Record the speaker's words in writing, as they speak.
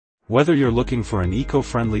Whether you're looking for an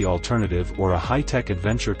eco-friendly alternative or a high-tech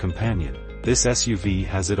adventure companion, this SUV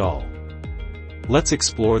has it all. Let's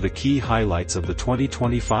explore the key highlights of the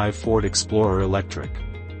 2025 Ford Explorer Electric.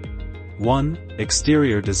 1.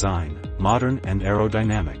 Exterior design, modern and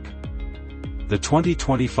aerodynamic. The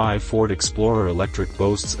 2025 Ford Explorer Electric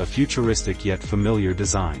boasts a futuristic yet familiar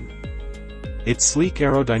design. Its sleek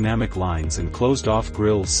aerodynamic lines and closed-off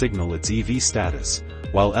grille signal its EV status,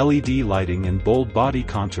 while LED lighting and bold body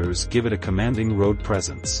contours give it a commanding road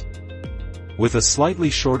presence. With a slightly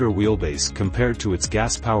shorter wheelbase compared to its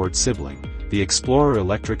gas-powered sibling, the Explorer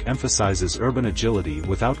Electric emphasizes urban agility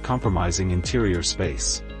without compromising interior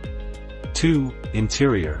space. 2.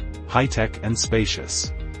 Interior, high-tech and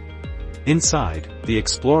spacious. Inside, the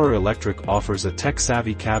Explorer Electric offers a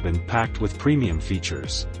tech-savvy cabin packed with premium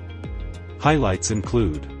features. Highlights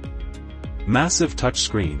include massive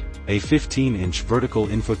touchscreen, a 15-inch vertical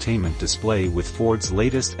infotainment display with Ford's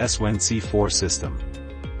latest SWN-C4 system.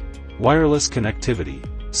 Wireless connectivity,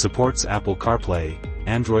 supports Apple CarPlay,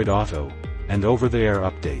 Android Auto, and over-the-air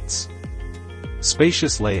updates.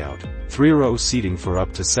 Spacious layout, 3-row seating for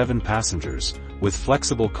up to 7 passengers, with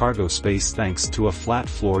flexible cargo space thanks to a flat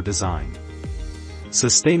floor design.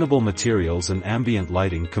 Sustainable materials and ambient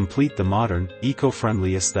lighting complete the modern,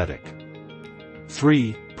 eco-friendly aesthetic.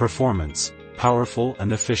 3. Performance, powerful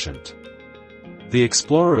and efficient. The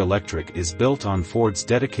Explorer Electric is built on Ford's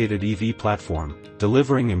dedicated EV platform,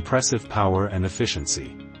 delivering impressive power and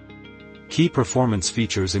efficiency. Key performance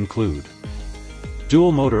features include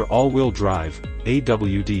dual-motor all-wheel drive,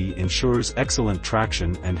 AWD ensures excellent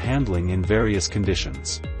traction and handling in various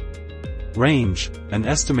conditions. Range, an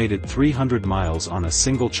estimated 300 miles on a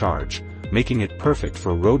single charge, making it perfect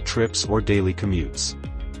for road trips or daily commutes.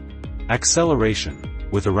 Acceleration,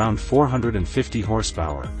 with around 450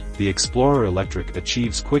 horsepower, the Explorer Electric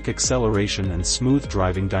achieves quick acceleration and smooth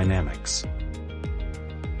driving dynamics.